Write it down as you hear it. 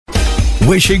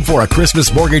Wishing for a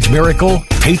Christmas mortgage miracle?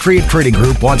 Patriot Trading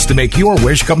Group wants to make your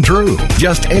wish come true.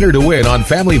 Just enter to win on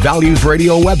Family Values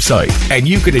Radio website, and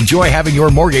you can enjoy having your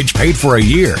mortgage paid for a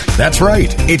year. That's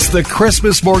right. It's the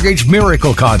Christmas Mortgage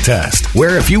Miracle Contest,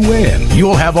 where if you win,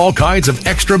 you'll have all kinds of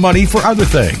extra money for other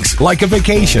things, like a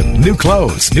vacation, new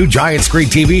clothes, new giant screen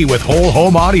TV with whole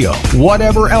home audio,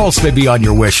 whatever else may be on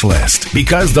your wish list,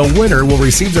 because the winner will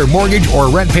receive their mortgage or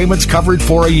rent payments covered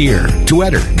for a year. To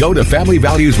enter, go to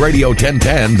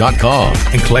FamilyValuesRadio1010.com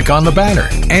and click on the banner.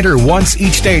 Enter once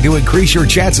each day to increase your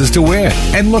chances to win,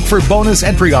 and look for bonus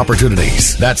entry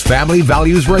opportunities. That's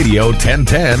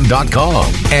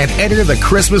FamilyValuesRadio1010.com, and enter the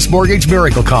Christmas Mortgage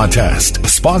Miracle Contest,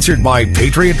 sponsored by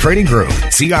Patriot Trading Group.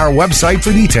 See our website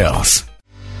for details.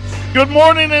 Good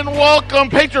morning and welcome,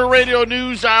 Patriot Radio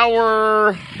News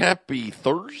Hour. Happy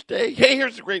Thursday. Hey,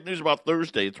 here's the great news about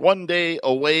Thursday. It's one day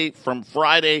away from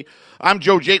Friday. I'm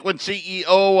Joe Jaquin,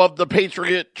 CEO of the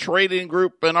Patriot Trading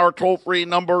Group, and our toll-free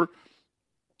number,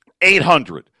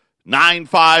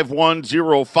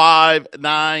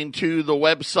 800-951-0592. The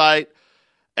website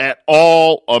at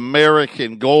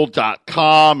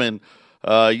allamericangold.com. And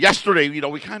yesterday,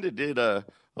 we kind of did a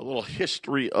little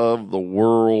history of the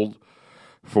world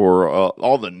for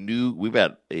all the new. We've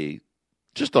had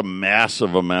just a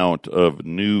massive amount of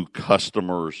new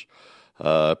customers,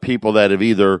 people that have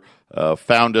either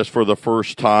found us for the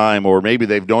first time, or maybe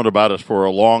they've known about us for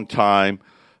a long time,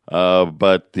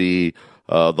 but the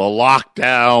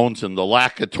lockdowns and the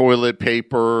lack of toilet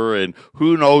paper and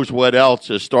who knows what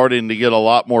else is starting to get a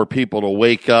lot more people to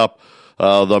wake up.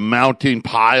 The mounting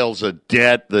piles of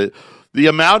debt, the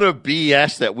amount of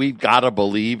BS that we've got to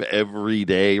believe every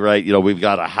day, right? We've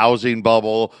got a housing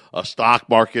bubble, a stock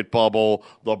market bubble,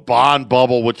 the bond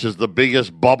bubble, which is the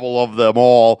biggest bubble of them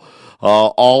all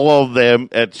of them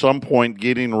at some point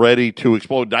getting ready to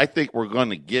explode. I think we're going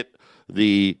to get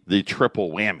the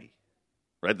triple whammy,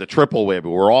 right? The triple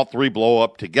whammy, where all three blow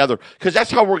up together, because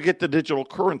that's how we'll get the digital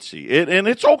currency. And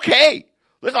it's okay.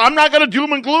 Listen, I'm not going to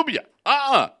doom and gloom you.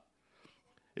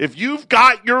 If you've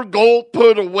got your gold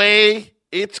put away,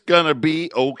 it's going to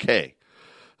be okay.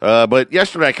 But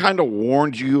yesterday, I kind of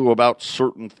warned you about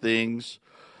certain things.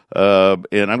 And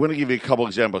I'm going to give you a couple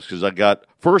examples, because I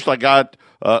got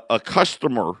a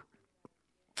customer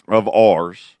of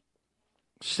ours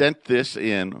sent this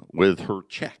in with her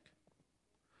check.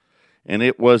 And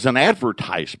it was an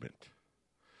advertisement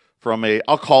from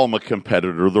I'll call them a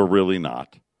competitor. They're really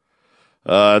not.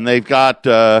 And they've got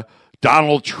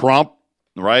Donald Trump,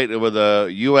 right, with a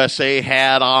USA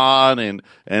hat on, and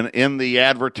in the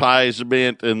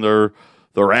advertisement, and they're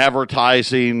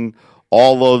advertising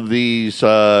all of these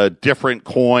different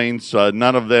coins.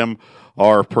 None of them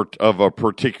are of a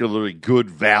particularly good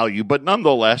value, but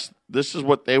nonetheless, this is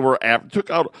what they were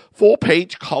took out full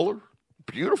page color,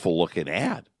 beautiful looking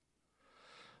ad.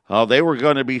 They were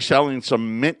going to be selling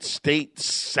some Mint State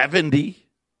 70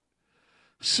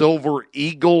 silver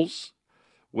eagles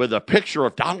with a picture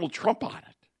of Donald Trump on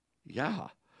it. Yeah,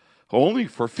 only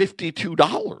for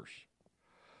 $52.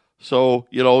 So,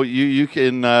 you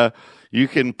can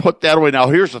put that away. Now,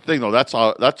 here's the thing, though. That's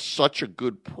such a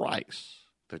good price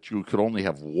that you could only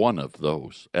have one of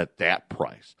those at that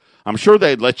price. I'm sure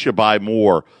they'd let you buy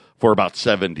more for about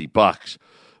 $70.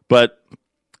 But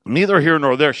neither here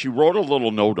nor there. She wrote a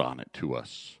little note on it to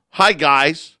us. Hi,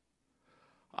 guys.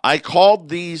 I called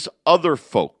these other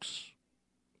folks,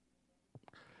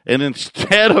 and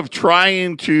instead of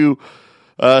trying to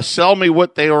sell me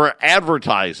what they were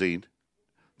advertising,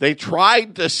 they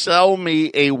tried to sell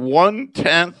me a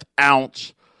 1/10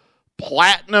 ounce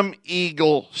Platinum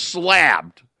Eagle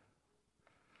slabbed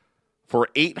for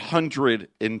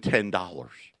 $810.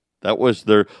 That was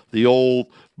the old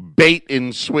bait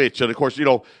and switch. And, of course,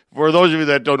 for those of you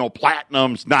that don't know,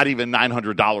 Platinum's not even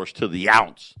 $900 to the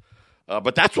ounce.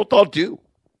 But that's what they'll do.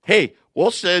 Hey, we'll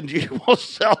sell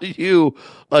you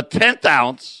a 10th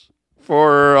ounce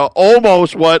for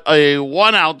almost what a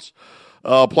 1 ounce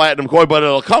platinum coin, but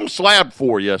it'll come slabbed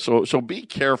for you. So be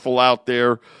careful out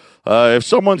there. If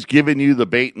someone's giving you the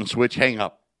bait and switch, hang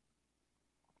up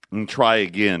and try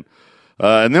again.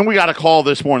 And then we got a call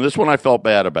this morning. This one I felt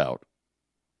bad about.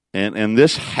 And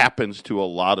this happens to a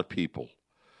lot of people.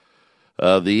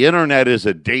 The internet is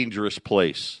a dangerous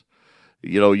place.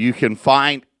 You can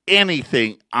find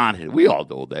anything on it. We all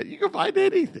know that. You can find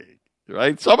anything,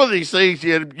 right? Some of these things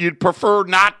you'd prefer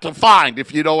not to find,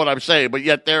 if you know what I'm saying, but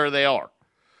yet there they are.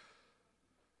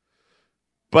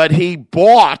 But he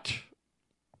bought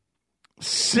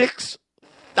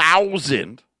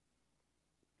 6,000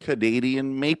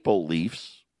 Canadian Maple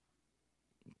Leafs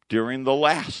during the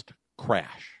last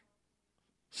crash.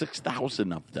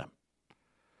 6,000 of them.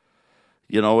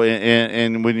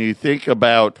 And when you think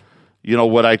about,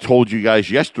 what I told you guys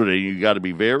yesterday, you got to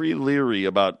be very leery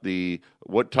about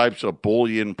what types of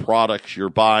bullion products you're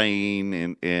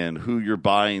buying and who you're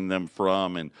buying them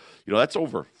from. And, that's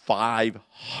over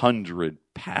 500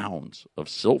 pounds of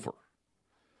silver.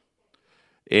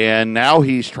 And now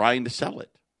he's trying to sell it.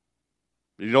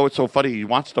 What's so funny? He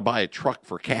wants to buy a truck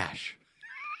for cash.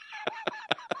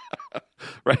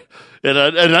 Right? And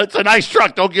it's a nice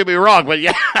truck, don't get me wrong, but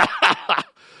yeah.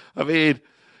 I mean,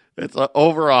 it's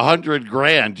over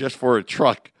 $100,000 just for a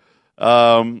truck.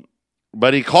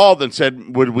 But he called and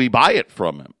said, would we buy it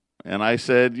from him? And I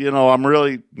said, I'm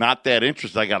really not that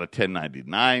interested. I got a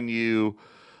 1099 you.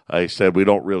 I said, we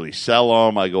don't really sell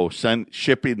them. I go,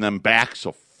 shipping them back's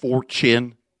a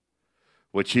fortune,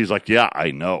 which he's like, yeah,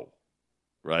 I know.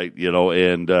 Right?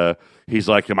 And he's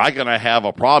like, am I going to have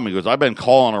a problem? He goes, I've been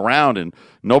calling around and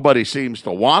nobody seems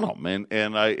to want them.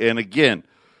 And again,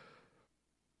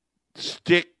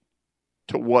 stick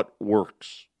to what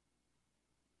works.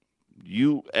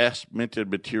 U.S. minted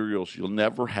materials, you'll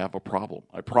never have a problem.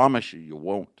 I promise you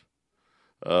won't.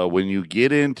 When you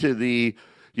get into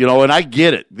and I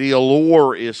get it. The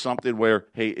allure is something where,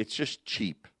 hey, it's just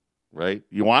cheap, right?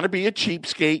 You want to be a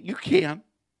cheapskate, you can.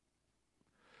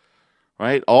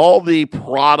 Right? All the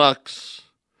products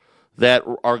that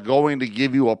are going to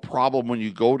give you a problem when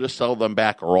you go to sell them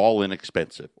back are all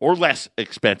inexpensive or less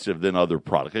expensive than other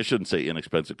products. I shouldn't say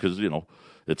inexpensive because,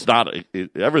 it's not,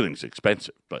 everything's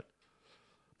expensive. But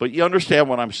you understand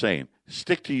what I'm saying.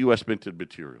 Stick to U.S. minted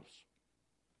materials.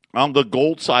 On the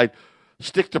gold side,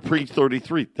 stick to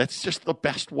pre-33. That's just the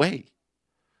best way.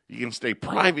 You can stay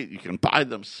private. You can buy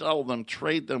them, sell them,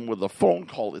 trade them with a phone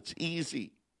call. It's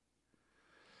easy.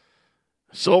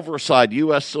 Silver side,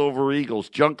 U.S. Silver Eagles,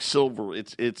 junk silver.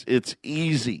 It's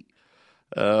easy.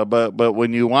 But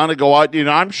when you want to go out,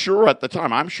 I'm sure at the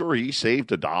time, he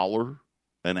saved $1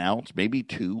 an ounce, maybe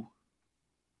 $2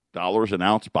 an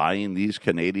ounce buying these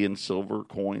Canadian silver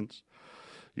coins.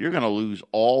 You're going to lose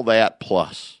all that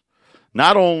plus.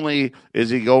 Not only is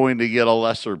he going to get a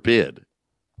lesser bid,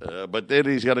 but then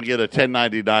he's going to get a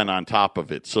 1099 on top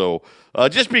of it. So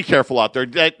just be careful out there.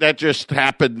 That just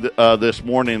happened this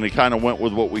morning. It kind of went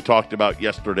with what we talked about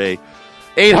yesterday.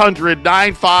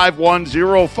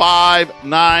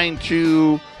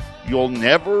 800-951-0592. You'll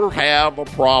never have a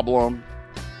problem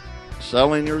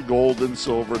selling your gold and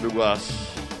silver to us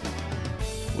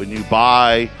when you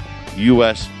buy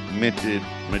U.S. minted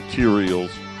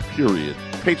materials, period.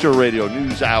 Patriot Radio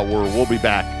News Hour. We'll be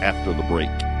back after the break.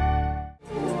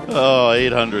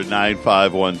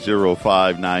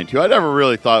 800-951-0592. I never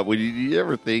really thought, do you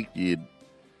ever think you'd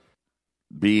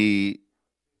be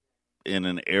in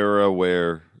an era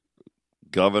where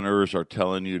governors are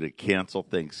telling you to cancel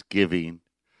Thanksgiving,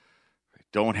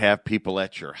 don't have people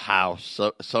at your house?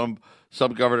 So, some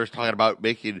governors talking about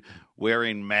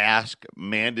wearing mask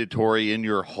mandatory in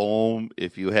your home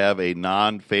if you have a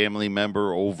non-family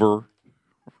member over.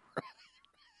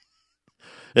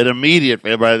 An immediate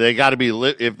family, they got to be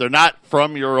if they're not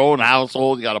from your own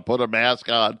household, you got to put a mask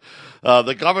on.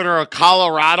 The governor of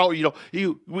Colorado,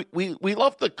 we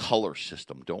love the color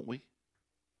system, don't we?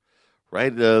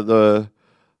 Right, the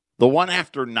one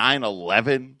after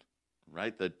 9/11,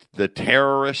 right? The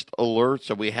terrorist alerts,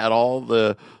 and we had all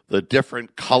the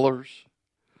different colors.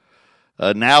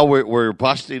 Now we're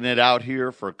busting it out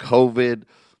here for COVID.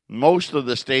 Most of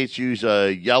the states use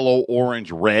a yellow,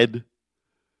 orange, red.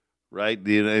 Right,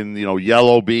 and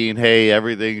yellow being, hey,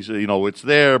 everything's it's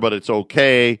there, but it's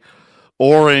okay.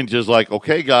 Orange is like,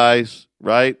 okay, guys,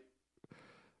 right?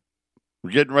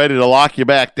 We're getting ready to lock you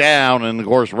back down, and of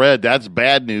course, red, that's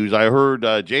bad news. I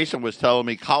heard Jason was telling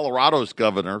me Colorado's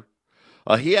governor,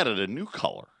 he added a new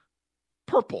color,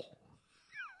 purple,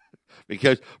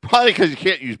 probably because you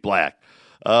can't use black,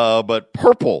 but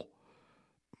purple,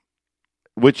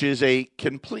 which is a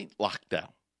complete lockdown.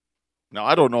 Now,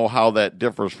 I don't know how that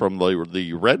differs from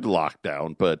the red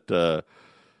lockdown, but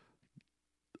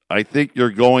I think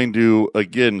you're going to,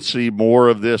 again, see more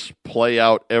of this play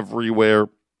out everywhere.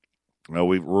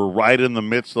 We're right in the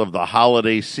midst of the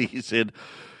holiday season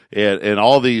and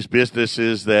all these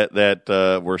businesses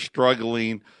that were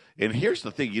struggling. And here's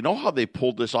the thing. You know how they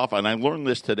pulled this off? And I learned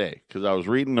this today because I was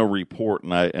reading a report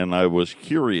and I was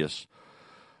curious.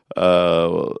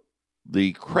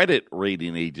 The credit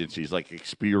rating agencies like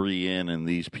Experian and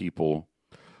these people,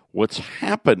 what's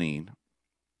happening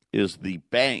is the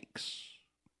banks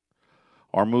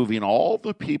are moving all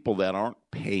the people that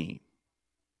aren't paying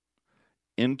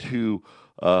into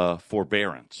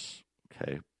forbearance,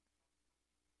 okay?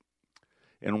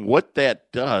 And what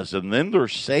that does, and then they're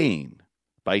saying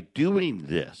by doing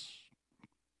this,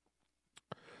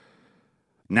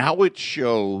 Now it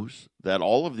shows that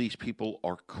all of these people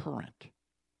are current,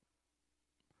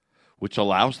 which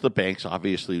allows the banks,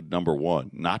 obviously, number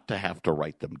one, not to have to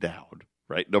write them down,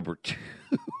 right? Number two,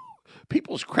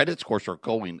 people's credit scores are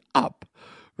going up,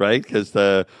 right? Because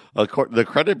the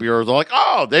credit bureaus are like,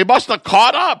 oh, they must have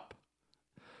caught up.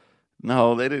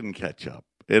 No, they didn't catch up.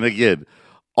 And again,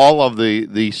 all of the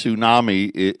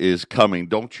tsunami is coming.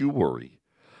 Don't you worry.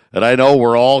 And I know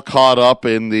we're all caught up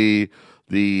in the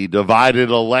divided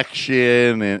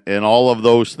election and all of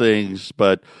those things,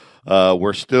 but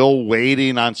we're still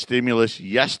waiting on stimulus.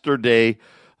 Yesterday,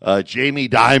 Jamie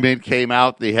Dimon came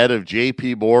out, the head of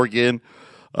J.P. Morgan,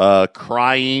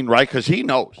 crying, right? Because he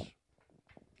knows.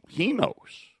 He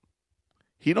knows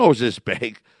this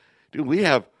bank. Dude, we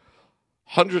have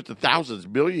hundreds of thousands,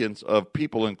 millions of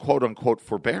people in quote-unquote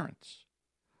forbearance.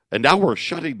 And now we're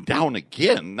shutting down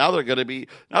again. Now it's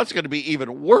going to be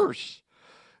even worse.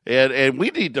 And we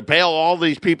need to bail all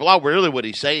these people out. Really what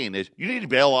he's saying is, you need to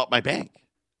bail out my bank.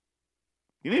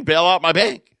 You need to bail out my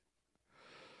bank.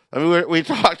 I mean, we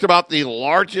talked about the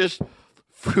largest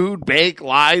food bank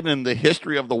line in the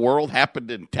history of the world happened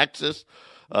in Texas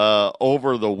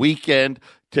over the weekend.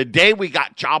 Today we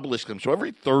got jobless claims. So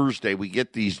every Thursday we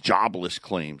get these jobless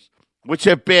claims, which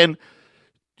have been,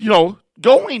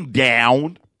 going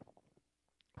down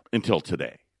until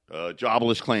today.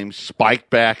 Jobless claims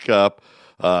spiked back up.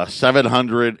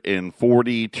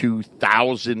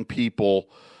 742,000 people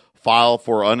filed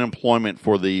for unemployment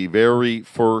for the very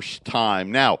first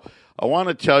time. Now, I want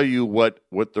to tell you what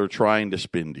they're trying to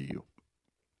spin to you.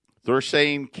 They're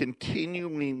saying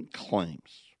continuing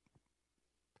claims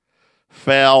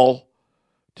fell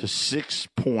to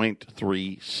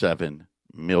 6.37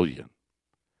 million.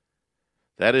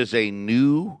 That is a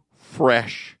new,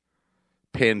 fresh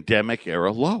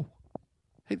pandemic-era low.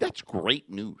 Hey, that's great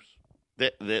news.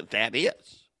 That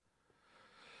is.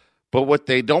 But what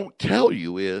they don't tell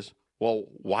you is, well,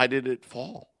 why did it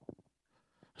fall?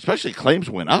 Especially claims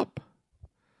went up.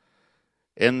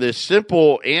 And the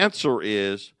simple answer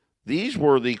is, these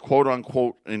were the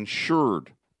quote-unquote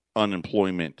insured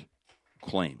unemployment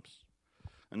claims.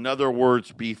 In other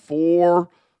words, before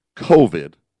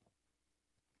COVID,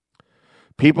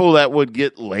 people that would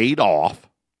get laid off,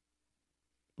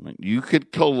 you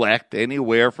could collect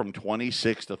anywhere from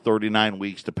 26 to 39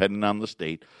 weeks, depending on the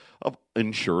state, of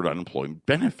insured unemployment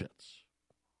benefits.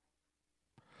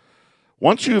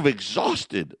 Once you've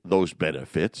exhausted those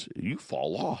benefits, you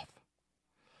fall off.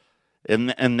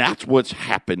 And that's what's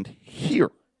happened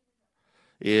here,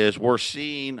 is we're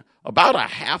seeing about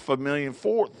 500,000,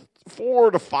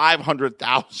 400,000 to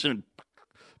 500,000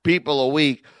 people a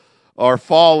week are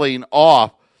falling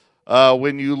off.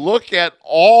 When you look at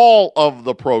all of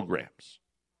the programs,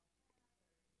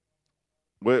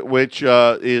 which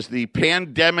is the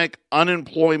Pandemic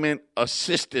Unemployment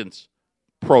Assistance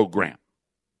Program,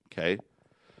 okay?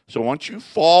 So once you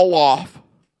fall off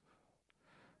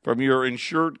from your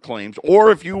insured claims,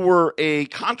 or if you were a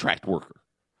contract worker,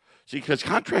 see, because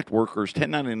contract workers,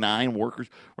 1099 workers,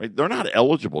 right, they're not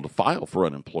eligible to file for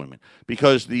unemployment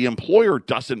because the employer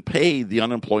doesn't pay the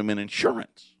unemployment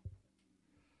insurance.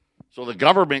 So the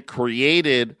government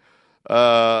created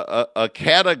a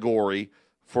category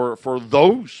for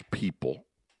those people.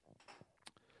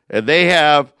 And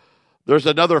there's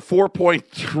another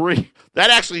 4.3, that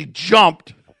actually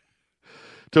jumped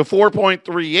to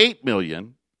 4.38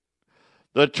 million.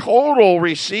 The total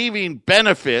receiving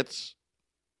benefits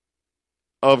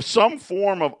of some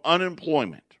form of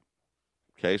unemployment.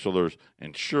 Okay, so there's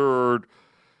insured,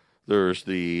 there's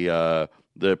the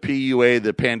PUA,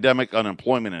 the Pandemic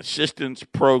Unemployment Assistance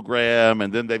Program,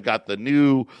 and then they've got the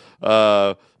new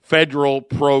federal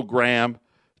program,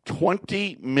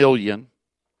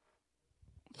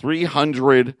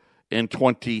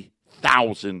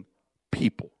 20,320,000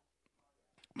 people.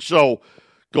 So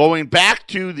going back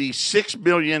to the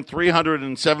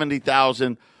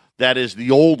 6,370,000, that is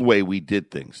the old way we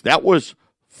did things. That was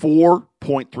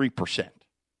 4.3%.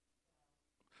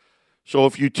 So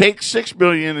if you take 6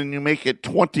 million and you make it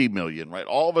 20 million, right,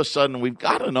 all of a sudden we've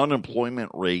got an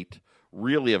unemployment rate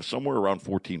really of somewhere around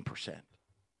 14%.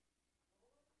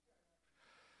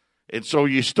 And so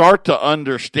you start to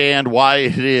understand why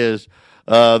it is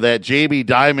that Jamie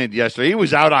Dimon yesterday, he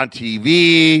was out on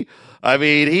TV. I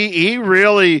mean, he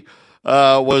really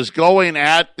was going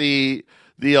at the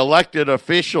elected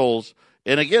officials.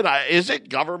 And again, is it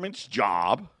government's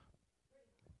job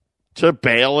to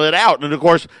bail it out? And of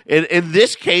course, in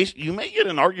this case, you may get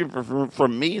an argument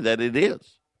from me that it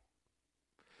is.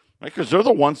 Right? Because they're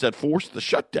the ones that forced the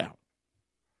shutdown.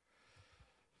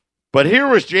 But here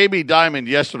was Jamie Dimon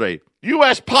yesterday.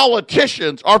 U.S.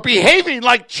 politicians are behaving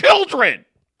like children.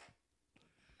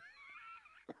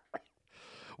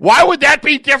 Why would that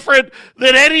be different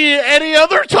than any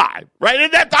other time, right?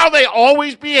 Isn't that how they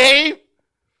always behave?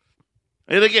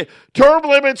 And again, term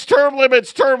limits, term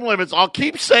limits, term limits. I'll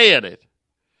keep saying it.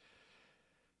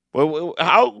 Well,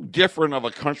 how different of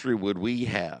a country would we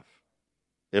have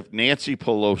if Nancy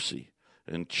Pelosi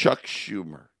and Chuck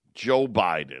Schumer, Joe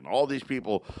Biden, all these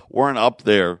people weren't up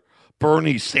there,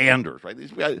 Bernie Sanders, right?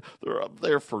 These guys, they're up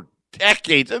there for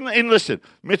decades. And listen,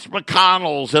 Mitch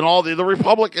McConnell's and all the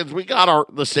Republicans, we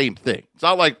got the same thing. It's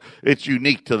not like it's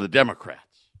unique to the Democrats.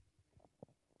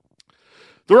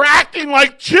 They're acting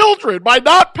like children by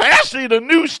not passing a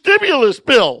new stimulus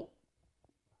bill.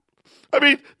 I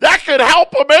mean, that could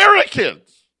help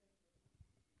Americans.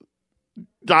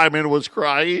 Diamond was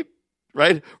crying,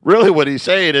 right? Really what he's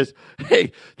saying is,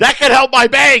 hey, that could help my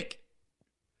bank.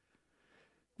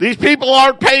 These people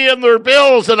aren't paying their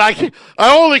bills, and I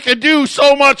only can do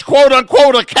so much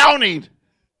quote-unquote accounting.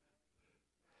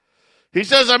 He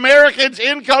says Americans'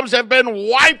 incomes have been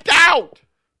wiped out.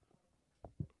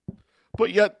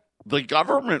 But yet the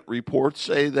government reports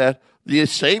say that the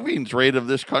savings rate of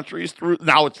this country is through.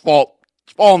 Now it's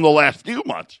fallen the last few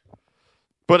months,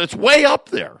 but it's way up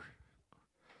there.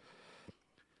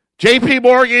 J.P.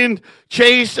 Morgan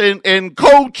Chase and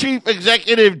co-chief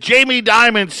executive Jamie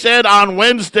Dimon said on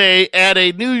Wednesday at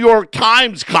a New York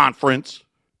Times conference,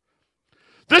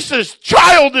 this is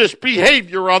childish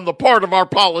behavior on the part of our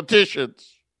politicians.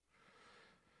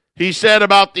 He said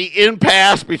about the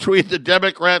impasse between the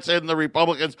Democrats and the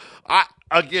Republicans.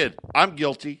 I'm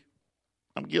guilty.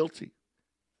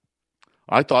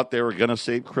 I thought they were going to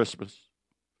save Christmas.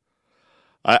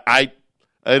 And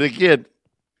again,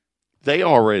 they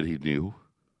already knew.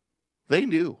 They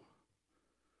knew.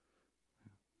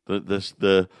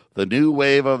 The new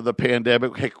wave of the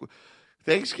pandemic. Heck,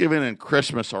 Thanksgiving and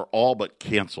Christmas are all but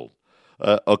canceled.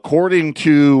 According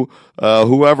to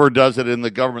whoever does it in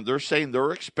the government, they're saying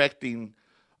they're expecting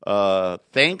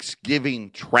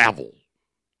Thanksgiving travel.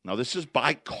 Now, this is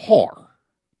by car,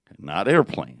 not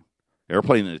airplane.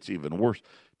 Airplane, it's even worse,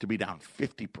 to be down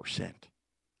 50%.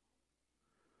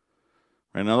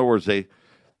 In other words,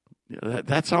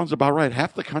 that sounds about right.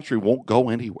 Half the country won't go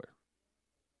anywhere.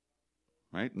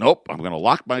 Right? Nope, I'm going to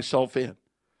lock myself in.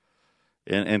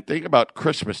 And think about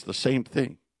Christmas, the same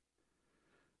thing.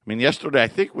 I mean, yesterday, I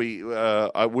think we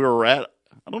were at,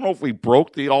 I don't know if we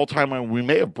broke the all-time, we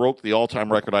may have broke the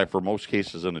all-time record high for most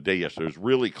cases in a day yesterday. It was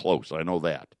really close, I know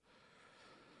that.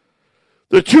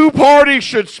 The two parties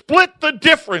should split the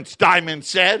difference, Dimon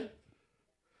said,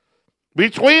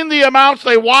 between the amounts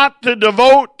they want to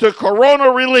devote to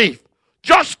corona relief.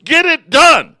 Just get it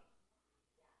done.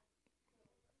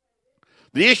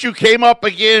 The issue came up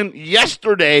again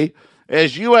yesterday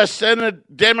as U.S.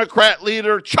 Senate Democrat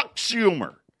leader Chuck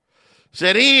Schumer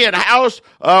said he and House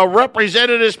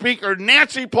Representative Speaker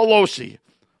Nancy Pelosi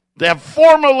have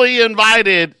formally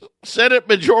invited Senate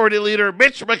Majority Leader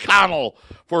Mitch McConnell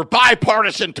for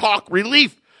bipartisan talk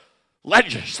relief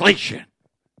legislation.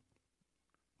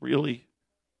 Really?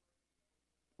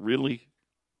 Really?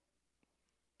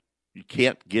 You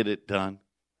can't get it done?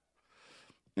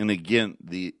 And again,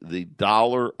 the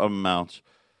dollar amounts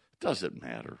doesn't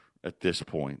matter at this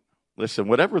point. Listen,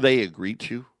 whatever they agree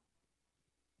to,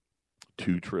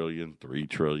 $2 trillion, $3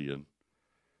 trillion,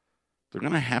 they're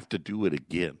going to have to do it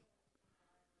again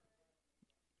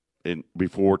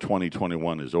before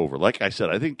 2021 is over. Like I said,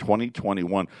 I think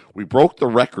 2021, we broke the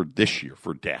record this year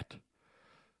for debt.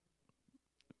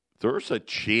 There's a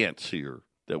chance here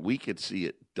that we could see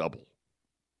it double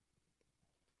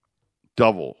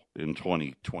in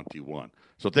 2021.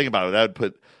 So think about it. That would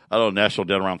put, national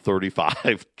debt around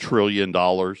 $35 trillion.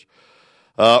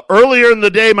 Earlier in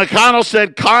the day, McConnell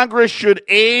said Congress should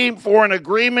aim for an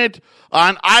agreement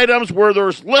on items where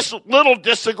there's little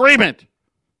disagreement.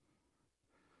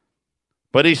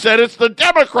 But he said it's the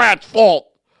Democrats' fault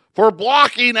for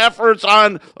blocking efforts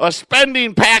on a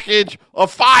spending package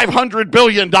of $500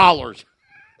 billion.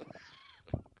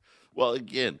 Well,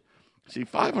 again, see,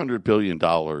 $500 billion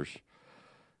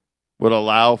would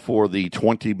allow for the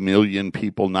 20 million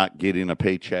people not getting a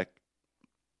paycheck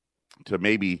to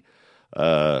maybe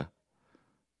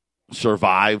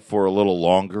survive for a little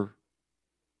longer.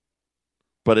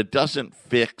 But it doesn't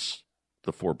fix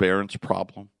the forbearance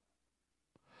problem.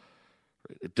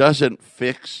 It doesn't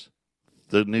fix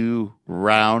the new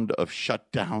round of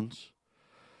shutdowns.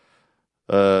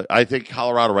 I think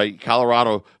Colorado, right?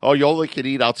 Colorado, you only can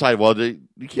eat outside. Well,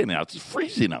 you can't eat. It's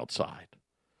freezing outside.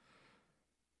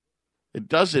 It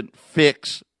doesn't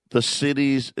fix the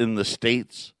cities and the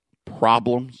states'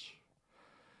 problems.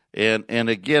 And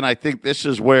again, I think this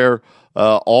is where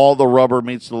all the rubber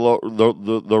meets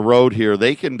the road here.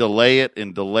 They can delay it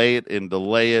and delay it and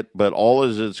delay it, but all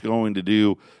it's going to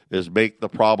do is make the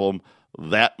problem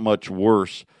that much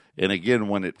worse. And again,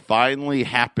 when it finally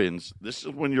happens, this is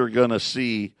when you're going to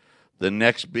see the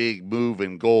next big move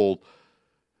in gold.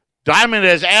 Diamond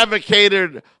has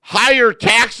advocated higher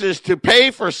taxes to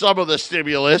pay for some of the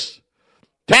stimulus.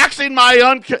 Taxing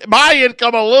my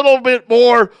income a little bit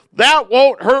more, that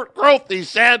won't hurt growth, he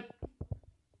said.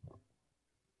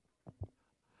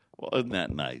 Well, isn't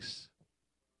that nice?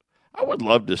 I would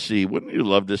love to see, wouldn't you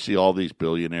love to see all these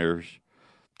billionaires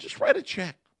just write a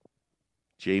check?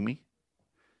 Jamie,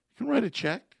 you can write a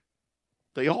check.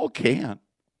 They all can.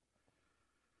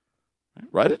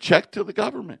 Write a check to the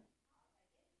government.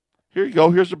 Here you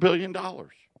go, here's $1 billion.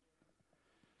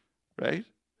 Right?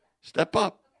 Step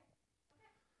up.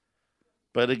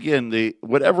 But again,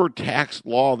 whatever tax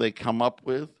law they come up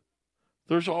with,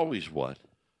 there's always what?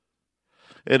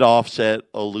 An offset,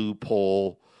 a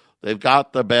loophole. They've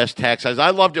got the best tax size. I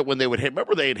loved it when they would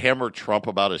remember they'd hammer Trump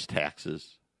about his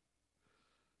taxes.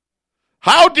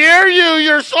 How dare you?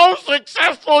 You're so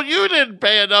successful. You didn't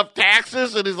pay enough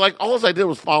taxes. And he's like, all I did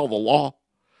was follow the law.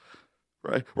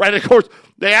 Right. Of course,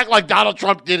 they act like Donald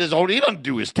Trump did his own. He doesn't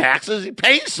do his taxes. He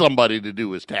pays somebody to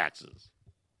do his taxes.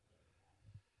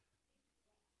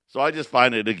 So I just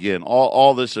find it, again,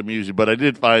 all this amusing. But I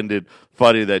did find it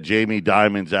funny that Jamie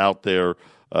Dimon's out there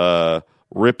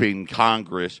ripping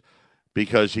Congress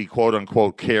because he, quote,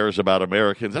 unquote, cares about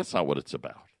Americans. That's not what it's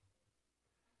about.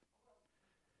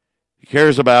 He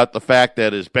cares about the fact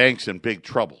that his bank's in big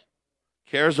trouble.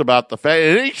 Cares about the fact,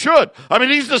 and he should. I mean,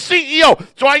 he's the CEO,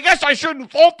 so I guess I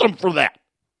shouldn't fault him for that.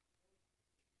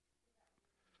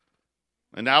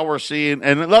 And now we're seeing,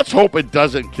 and let's hope it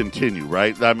doesn't continue,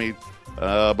 right? I mean,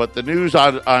 but the news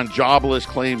on jobless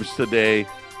claims today,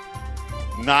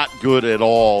 not good at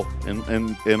all.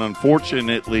 And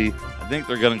unfortunately, I think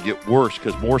they're going to get worse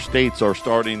because more states are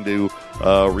starting to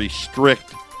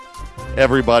restrict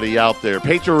everybody out there.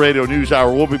 Patriot Radio News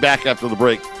Hour. We'll be back after the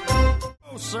break.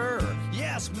 Oh, sir.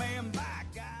 Yes, ma'am.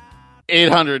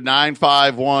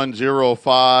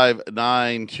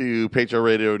 800-951-0592. Patriot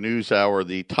Radio News Hour.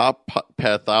 The top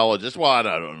pathologist. Well, I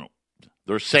don't know.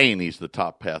 They're saying he's the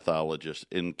top pathologist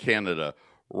in Canada.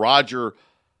 Roger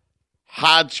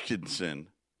Hodgkinson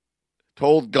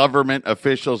told government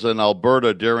officials in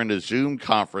Alberta during a Zoom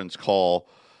conference call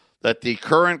that the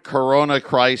current corona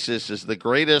crisis is the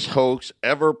greatest hoax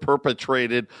ever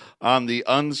perpetrated on the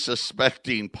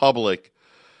unsuspecting public.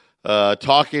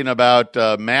 Talking about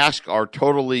masks are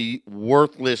totally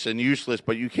worthless and useless,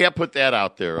 but you can't put that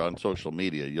out there on social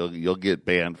media. You'll get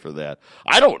banned for that.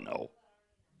 I don't know.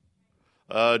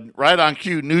 Right on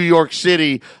cue, New York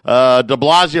City, de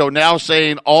Blasio now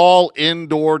saying all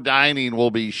indoor dining will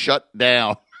be shut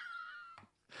down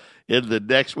in the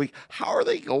next week. How are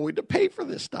they going to pay for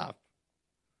this stuff?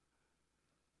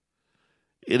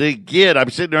 And again,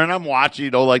 I'm sitting there and I'm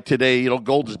watching, like today,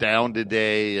 gold's down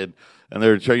today and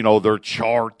they're, their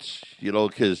charts,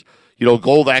 because,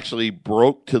 gold actually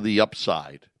broke to the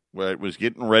upside where it was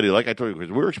getting ready. Like I told you,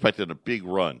 because we were expecting a big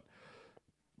run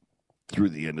through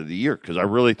the end of the year because I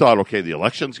really thought, okay, the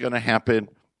election's going to happen.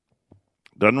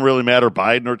 Doesn't really matter,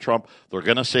 Biden or Trump. They're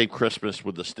going to save Christmas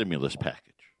with the stimulus package.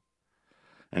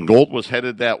 And gold was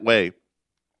headed that way.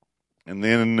 And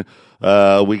then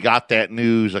we got that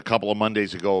news a couple of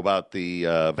Mondays ago about the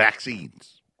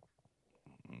vaccines.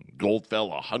 Gold fell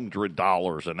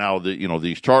 $100, and now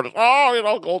these charters,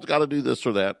 gold's got to do this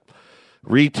or that.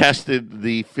 Retested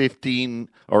the 15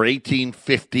 or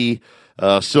 1850.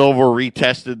 Silver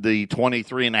retested the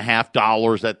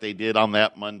 $23.50 that they did on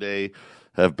that Monday.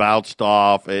 Have bounced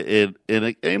off.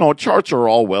 Charts are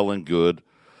all well and good,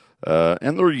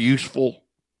 and they're useful.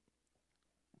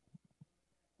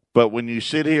 But when you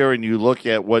sit here and you look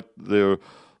at what the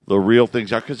real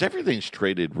things are, because everything's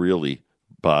traded really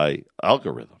by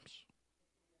algorithms.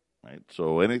 Right?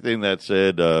 So anything that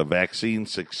said vaccine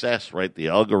success, right, the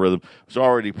algorithm was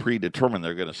already predetermined.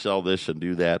 They're going to sell this and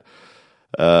do that.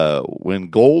 When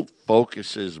gold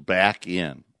focuses back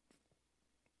in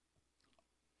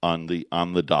on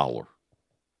the dollar,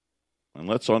 and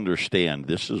let's understand,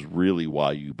 this is really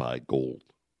why you buy gold,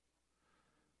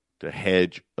 to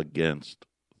hedge against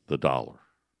the dollar.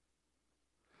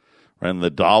 And the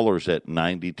dollar's at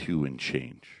 92 and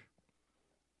change.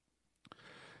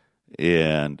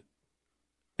 And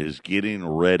is getting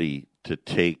ready to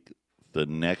take the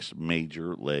next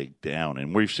major leg down.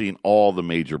 And we've seen all the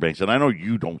major banks. And I know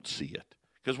you don't see it,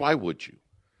 because why would you?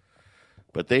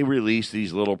 But they release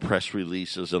these little press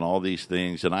releases and all these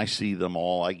things, and I see them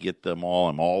all. I get them all.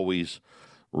 I'm always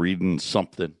reading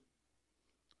something,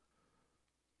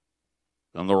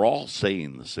 and they're all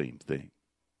saying the same thing.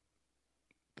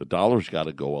 The dollar's got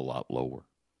to go a lot lower.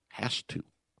 Has to.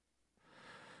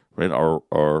 Right?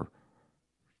 Our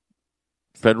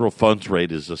federal funds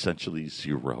rate is essentially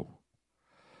zero.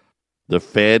 The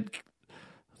Fed,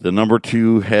 the number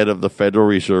 2 head of the Federal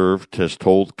Reserve, has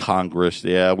told Congress,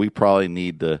 yeah, we probably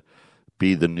need to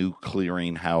be the new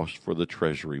clearinghouse for the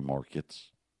Treasury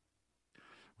markets.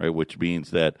 Right? Which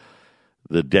means that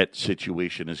the debt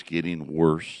situation is getting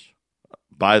worse.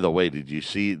 By the way, did you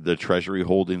see the Treasury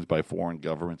holdings by foreign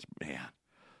governments? Man,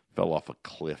 fell off a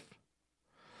cliff.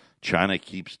 China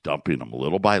keeps dumping them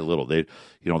little by little.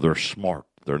 They're smart.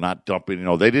 They're not dumping.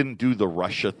 They didn't do the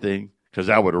Russia thing because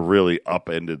that would have really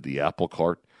upended the apple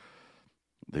cart.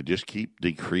 They just keep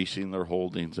decreasing their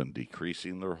holdings and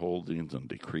decreasing their holdings and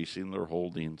decreasing their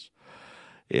holdings.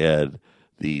 And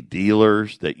the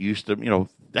dealers that used to,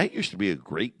 that used to be a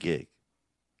great gig.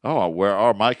 Oh, where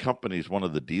are my company's one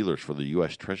of the dealers for the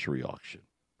U.S. Treasury auction?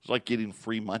 It's like getting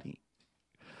free money.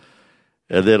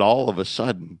 And then all of a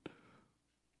sudden,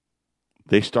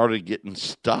 they started getting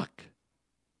stuck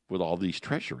with all these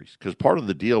treasuries. Because part of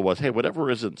the deal was, hey,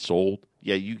 whatever isn't sold,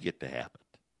 yeah, you get to have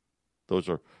it. Those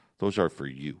are for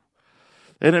you.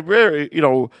 And it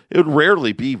would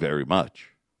rarely be very much.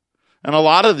 And a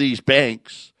lot of these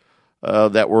banks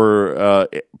that were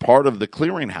part of the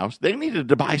clearinghouse, they needed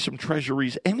to buy some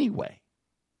treasuries anyway,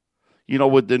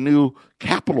 with the new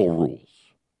capital rules.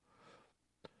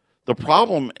 The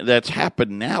problem that's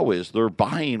happened now is they're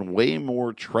buying way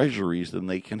more treasuries than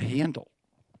they can handle,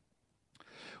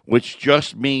 which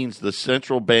just means the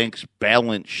central bank's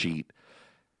balance sheet,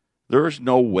 there's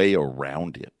no way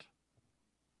around it.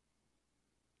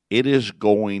 It is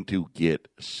going to get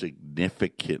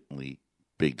significantly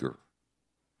bigger.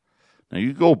 Now,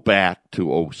 you go back to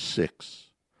 2006.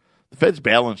 The Fed's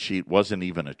balance sheet wasn't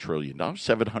even $1 trillion,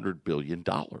 $700 billion.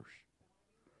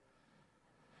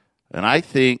 And I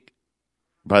think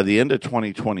by the end of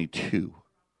 2022,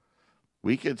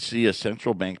 we could see a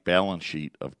central bank balance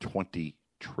sheet of $20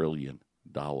 trillion.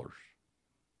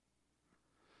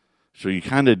 So you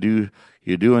kind of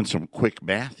you're doing some quick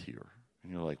math here.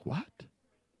 And you're like, what?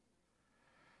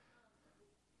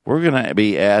 We're going to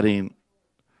be adding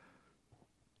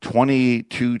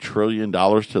 $22 trillion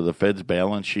to the Fed's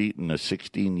balance sheet in a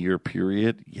 16-year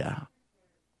period? Yeah.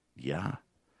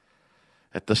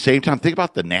 At the same time, think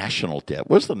about the national debt.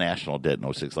 What's the national debt in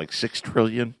 2006? Like $6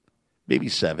 trillion? Maybe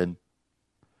 $7 trillion?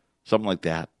 Something like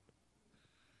that.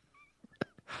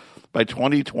 By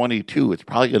 2022, it's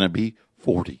probably going to be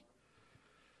 $40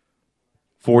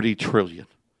 trillion.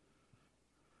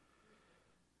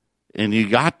 And you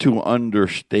got to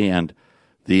understand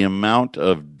the amount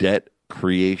of debt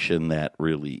creation that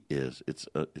really is. It's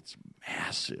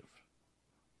massive.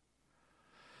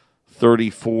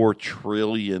 $34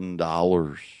 trillion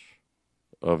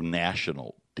of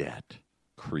national debt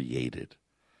created.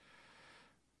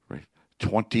 Right?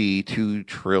 $22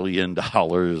 trillion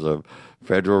of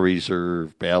Federal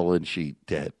Reserve balance sheet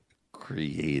debt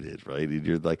created, right? And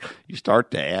you're like, you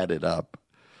start to add it up.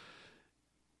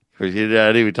 Because you're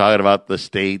not even talking about the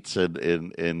states and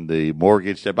the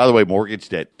mortgage debt. By the way, mortgage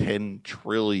debt, $10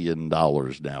 trillion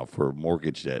now for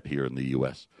mortgage debt here in the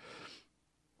U.S.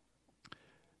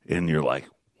 And you're like,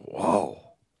 whoa.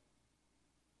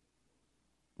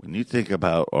 When you think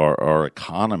about our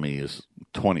economy is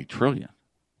 $20 trillion.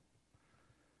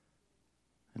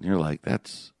 And you're like,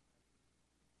 that's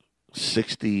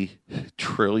 $60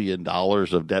 trillion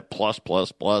of debt plus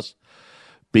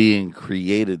being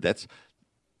created.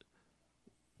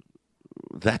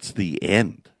 That's the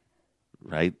end,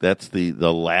 right? That's the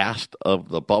last of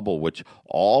the bubble, which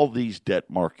all these debt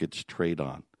markets trade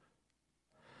on.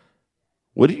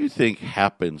 What do you think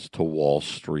happens to Wall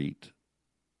Street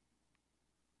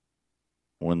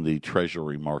when the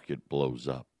Treasury market blows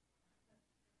up?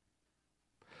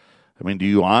 I mean, do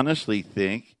you honestly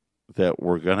think that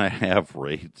we're going to have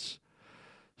rates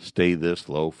stay this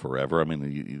low forever? I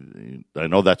mean, I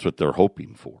know that's what they're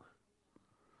hoping for.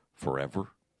 Forever?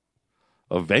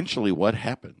 Eventually, what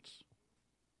happens?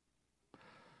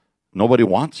 Nobody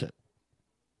wants it.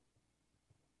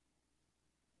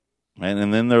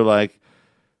 And then they're like,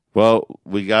 well,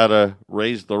 we got to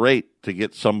raise the rate to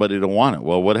get somebody to want it.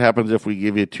 Well, what happens if we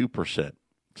give you 2%?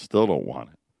 Still don't want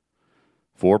it.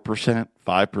 4%,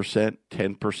 5%,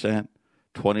 10%,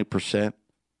 20%.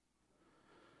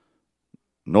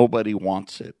 Nobody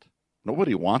wants it.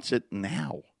 Nobody wants it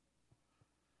now.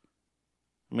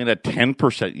 I mean, at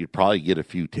 10%, you'd probably get a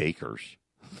few takers.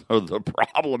 So the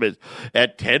problem is,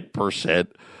 at 10%,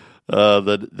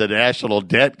 the national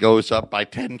debt goes up by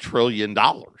 $10 trillion.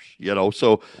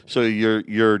 So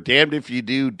you're damned if you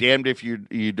do, damned if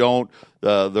you don't.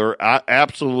 They're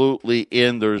absolutely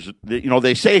in.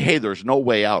 They say, hey, there's no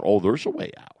way out. Oh, there's a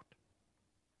way out.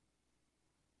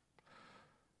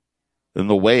 And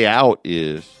the way out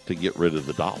is to get rid of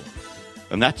the dollar.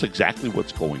 And that's exactly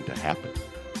what's going to happen.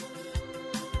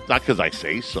 Not because I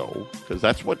say so, because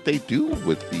that's what they do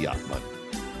with fiat money.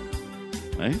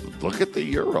 Right? Look at the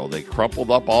euro. They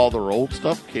crumpled up all their old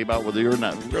stuff, came out with the euro.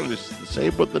 Now, we're going to do the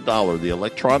same with the dollar. The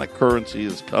electronic currency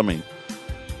is coming,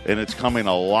 and it's coming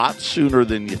a lot sooner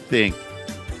than you think.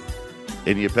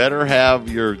 And you better have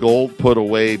your gold put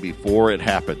away before it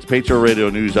happens. Patriot Radio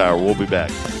News Hour. We'll be back.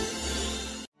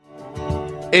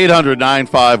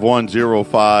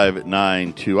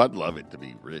 800-951-0592. I'd love it to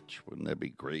be rich. Wouldn't that be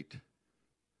great?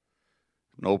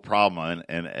 No problem.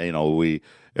 And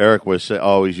Eric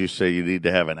always used to say you need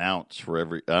to have an ounce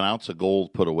of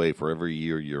gold put away for every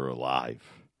year you're alive.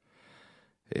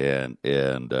 And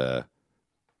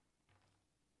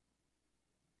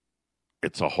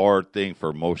it's a hard thing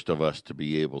for most of us to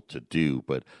be able to do,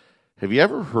 but have you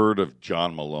ever heard of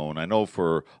John Malone? I know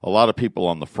for a lot of people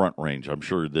on the Front Range, I'm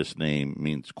sure this name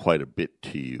means quite a bit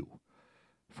to you.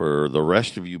 For the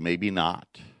rest of you, maybe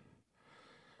not.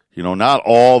 Not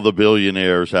all the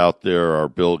billionaires out there are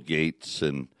Bill Gates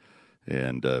and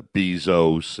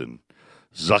Bezos and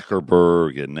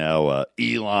Zuckerberg and now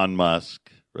Elon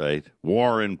Musk, right?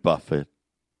 Warren Buffett.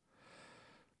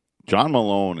 John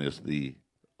Malone is the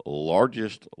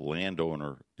largest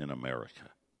landowner in America.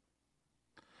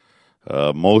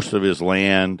 Most of his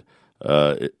land,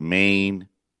 Maine,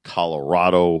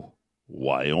 Colorado,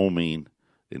 Wyoming,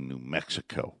 and New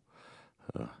Mexico,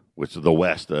 which is the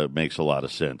West. Makes a lot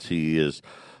of sense. He is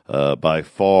by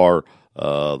far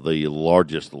the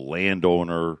largest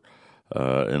landowner,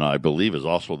 and I believe is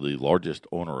also the largest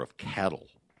owner of cattle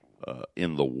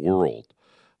in the world.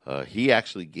 He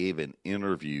actually gave an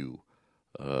interview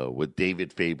with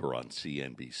David Faber on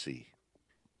CNBC.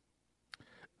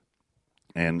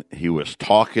 And he was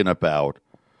talking about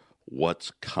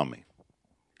what's coming.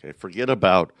 Okay, forget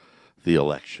about the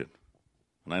election.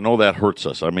 And I know that hurts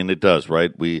us. I mean, it does,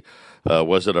 right?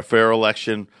 Was it a fair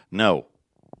election? No,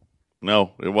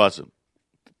 it wasn't.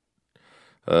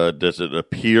 Does it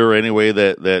appear anyway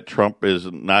that Trump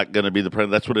is not going to be the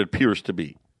president? That's what it appears to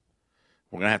be.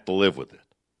 We're going to have to live with it.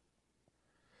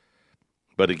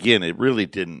 But again, it really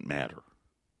didn't matter.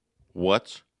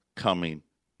 What's coming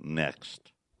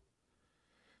next?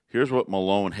 Here's what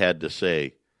Malone had to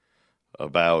say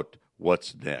about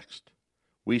what's next.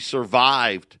 We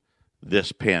survived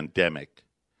this pandemic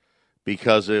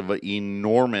because of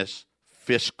enormous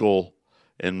fiscal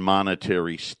and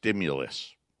monetary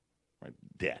stimulus, right?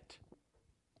 Debt.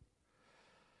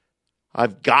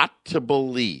 I've got to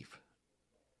believe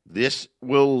this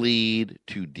will lead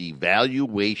to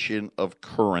devaluation of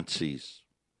currencies,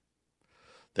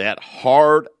 that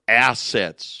hard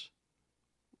assets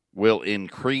will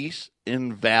increase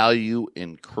in value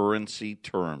in currency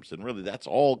terms. And really, that's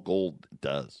all gold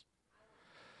does.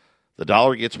 The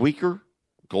dollar gets weaker,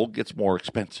 gold gets more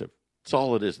expensive. That's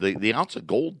all it is. The ounce of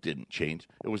gold didn't change.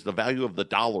 It was the value of the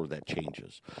dollar that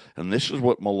changes. And this is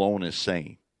what Malone is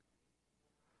saying.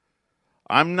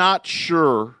 I'm not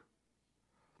sure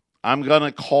I'm going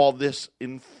to call this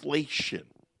inflation,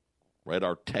 right?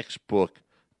 Our textbook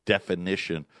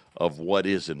definition of what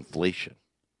is inflation.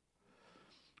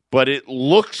 But it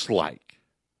looks like,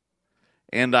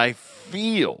 and I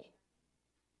feel,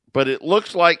 but it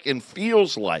looks like and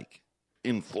feels like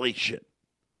inflation.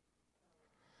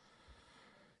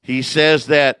 He says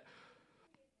that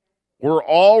we're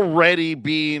already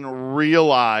being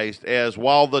realized as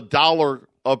while the dollar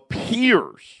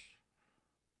appears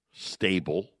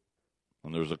stable,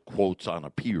 and there's a quotes on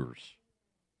appears,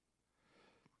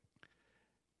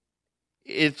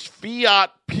 its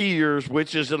fiat peers,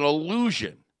 which is an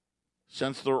illusion,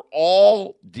 since they're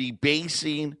all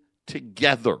debasing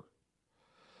together.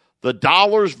 The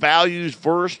dollar's values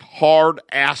versus hard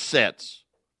assets,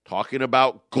 talking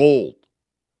about gold,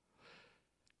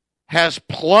 has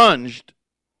plunged,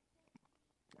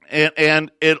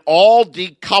 and it all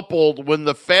decoupled when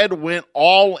the Fed went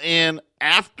all in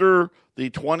after the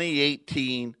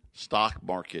 2018 stock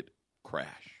market crash.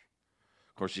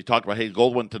 Of course, he talked about, hey,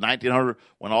 gold went to 1,900,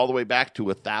 went all the way back to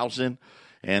 1,000,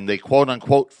 and they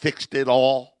quote-unquote fixed it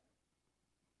all.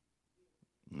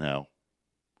 No,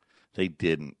 they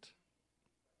didn't.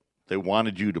 They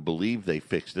wanted you to believe they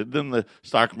fixed it. Then the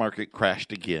stock market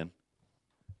crashed again,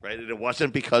 right? And it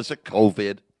wasn't because of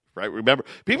COVID, right? Remember,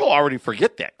 people already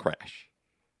forget that crash.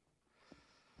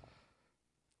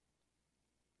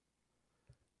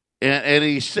 And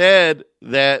he said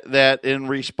that in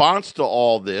response to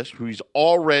all this, he's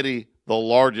already the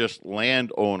largest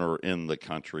landowner in the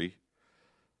country.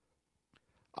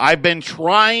 I've been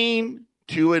trying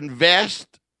to invest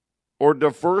or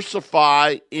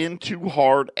diversify into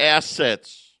hard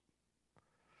assets.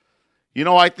 You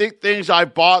know, I think things I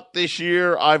bought this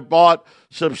year, I've bought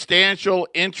substantial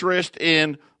interest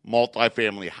in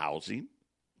multifamily housing,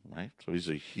 right? So he's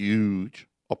a huge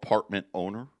apartment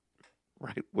owner,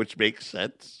 right? Which makes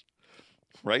sense,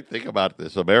 right? Think about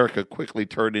this. America quickly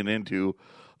turning into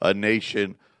a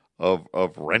nation of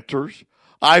renters.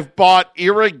 I've bought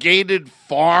irrigated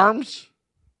farms.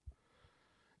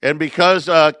 And because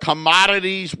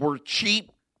commodities were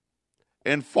cheap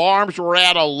and farms were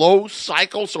at a low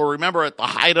cycle, so remember at the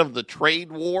height of the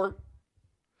trade war,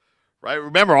 right?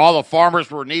 Remember all the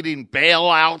farmers were needing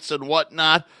bailouts and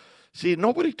whatnot. See,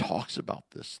 nobody talks about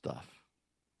this stuff.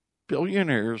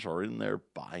 Billionaires are in there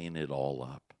buying it all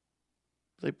up.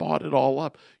 They bought it all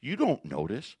up. You don't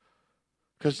notice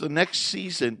because the next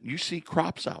season you see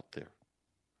crops out there.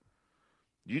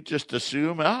 You just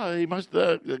assume, he must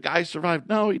the guy survived.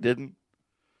 No, he didn't.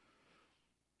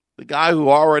 The guy who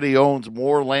already owns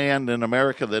more land in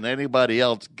America than anybody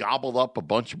else gobbled up a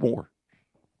bunch more.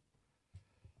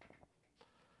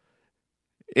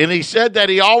 And he said that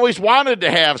he always wanted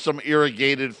to have some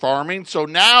irrigated farming, so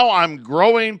now I'm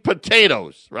growing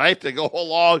potatoes, right, to go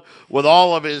along with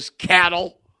all of his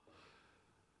cattle.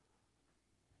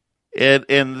 And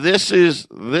this is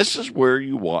where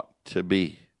you want to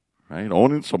be. Right,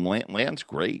 owning some land's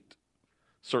great,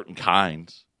 certain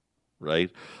kinds,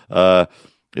 right?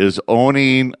 Is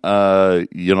owning,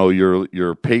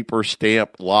 your paper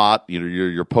stamp lot,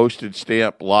 your postage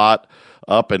stamp lot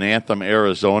up in Anthem,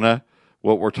 Arizona.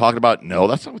 What we're talking about? No,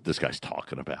 that's not what this guy's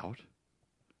talking about.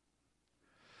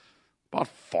 Bought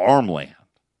farmland,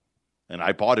 and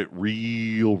I bought it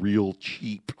real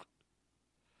cheap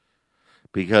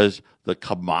because the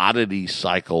commodity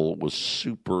cycle was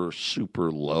super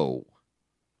low.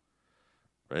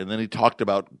 Right? And then he talked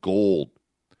about gold.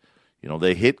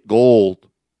 They hit gold,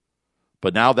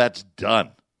 but now that's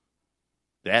done.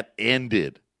 That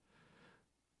ended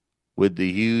with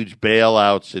the huge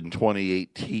bailouts in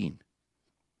 2018.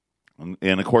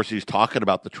 And of course, he's talking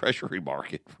about the Treasury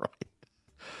market, right?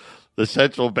 The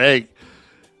central bank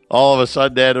all of a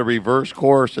sudden had a reverse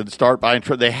course and start buying.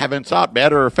 They haven't stopped.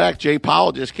 Matter of fact, Jay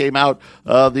Powell just came out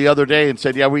the other day and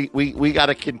said, we got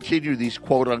to continue these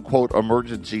quote-unquote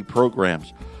emergency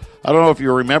programs. I don't know if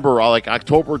you remember, like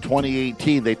October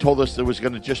 2018, they told us there was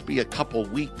going to just be a couple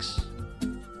weeks.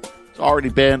 It's already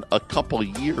been a couple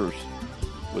years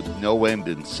with no end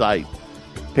in sight.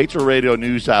 Patriot Radio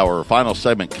News Hour, final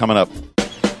segment coming up.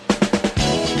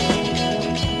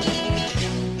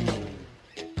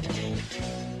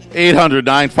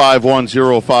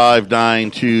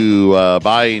 $800-951-0592,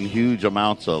 buying huge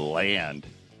amounts of land.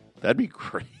 That'd be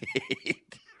great,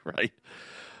 right?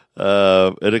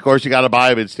 And, of course, you got to buy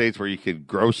them in states where you can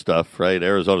grow stuff, right?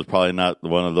 Arizona's probably not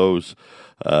one of those,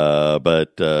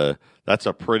 but that's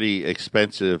a pretty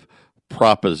expensive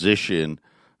proposition.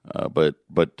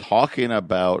 But talking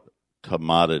about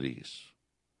commodities,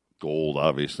 gold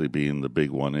obviously being the big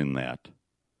one in that.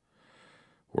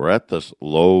 We're at this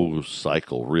low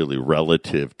cycle, really,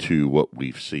 relative to what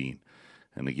we've seen.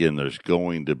 And again, there's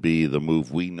going to be the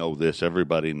move. We know this.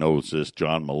 Everybody knows this.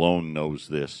 John Malone knows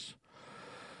this.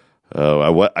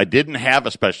 I didn't have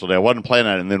a special day. I wasn't planning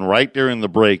on it. And then right during the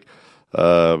break,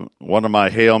 one of my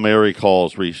Hail Mary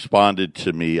calls responded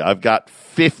to me. I've got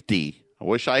 50. I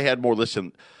wish I had more.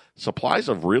 Listen, supplies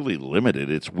have really limited.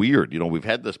 It's weird. We've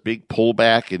had this big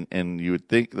pullback, and you would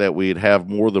think that we'd have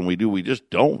more than we do. We just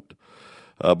don't.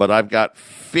 But I've got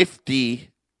 50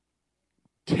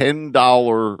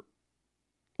 $10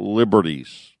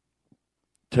 Liberties.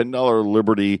 $10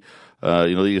 Liberty.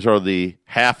 These are the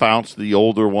half ounce, the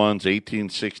older ones,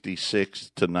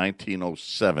 1866 to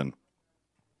 1907.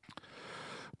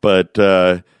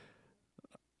 But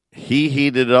he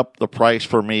heated up the price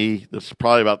for me. This is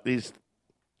probably about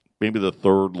maybe the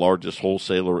third largest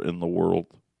wholesaler in the world.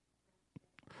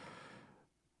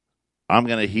 I'm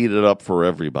going to heat it up for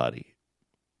everybody.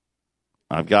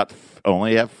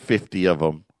 Only have 50 of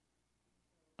them.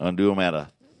 I'm going to do them at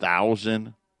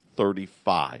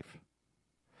 $1,035,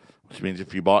 which means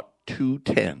if you bought 2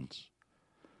 10s,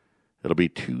 it'll be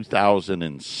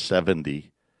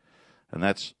 $2,070, and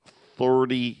that's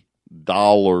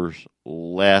 $30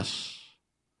 less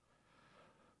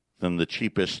than the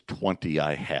cheapest 20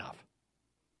 I have.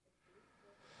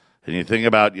 And you think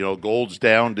about, gold's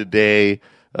down today,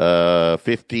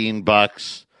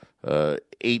 $15,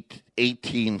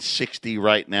 $18.60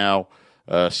 right now.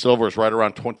 Silver is right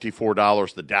around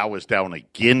 $24. The Dow is down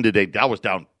again today. Dow was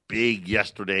down big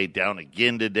yesterday, down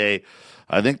again today.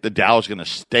 I think the Dow is going to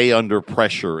stay under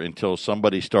pressure until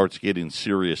somebody starts getting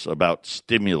serious about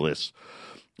stimulus.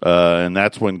 And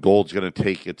that's when gold's going to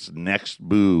take its next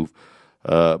move.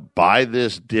 Buy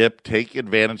this dip, take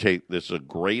advantage. Hey, this is a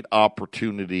great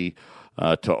opportunity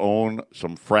to own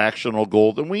some fractional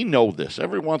gold. And we know this.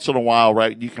 Every once in a while,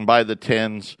 right, you can buy the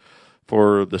 10s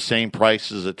for the same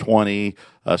prices at 20.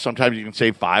 Sometimes you can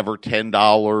save $5 or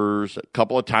 $10. A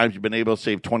couple of times you've been able to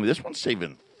save 20. This one's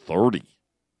saving 30.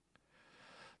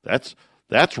 That's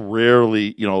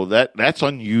rarely, that's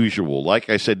unusual. Like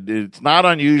I said, it's not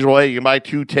unusual. Hey, you can buy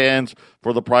 2 10s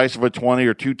for the price of a 20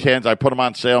 or 2 10s. I put them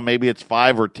on sale. Maybe it's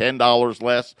 $5 or $10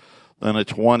 less than a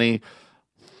 20.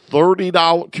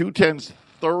 $30, 2 10s,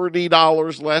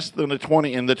 $30 less than a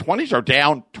 20. And the 20s are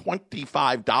down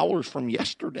 $25 from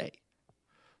yesterday.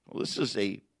 Well, this is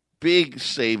a big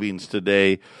savings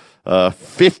today.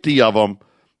 50 of them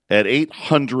at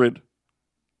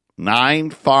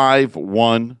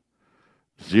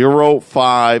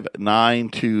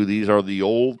 800-951-0592. These are the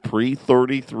old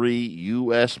pre-33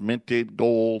 U.S. minted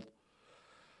gold.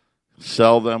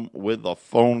 Sell them with a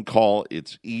phone call.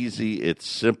 It's easy. It's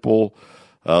simple.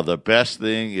 The best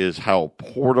thing is how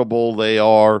portable they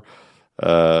are,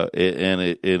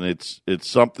 and it's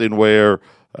something where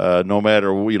no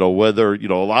matter whether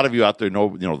a lot of you out there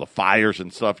know the fires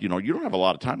and stuff. You don't have a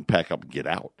lot of time to pack up and get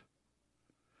out.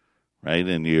 Right,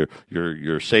 and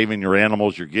you're saving your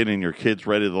animals, you're getting your kids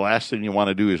ready. The last thing you want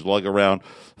to do is lug around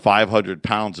 500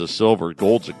 pounds of silver.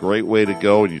 Gold's a great way to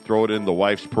go, and you throw it in the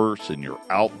wife's purse, and you're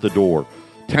out the door.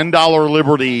 $10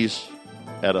 Liberties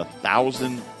at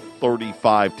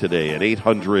 $1,035 today at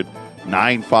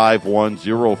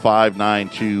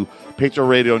 800-951-0592. Patriot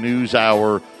Radio News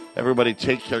Hour. Everybody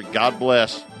take care. God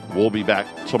bless. We'll be back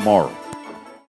tomorrow.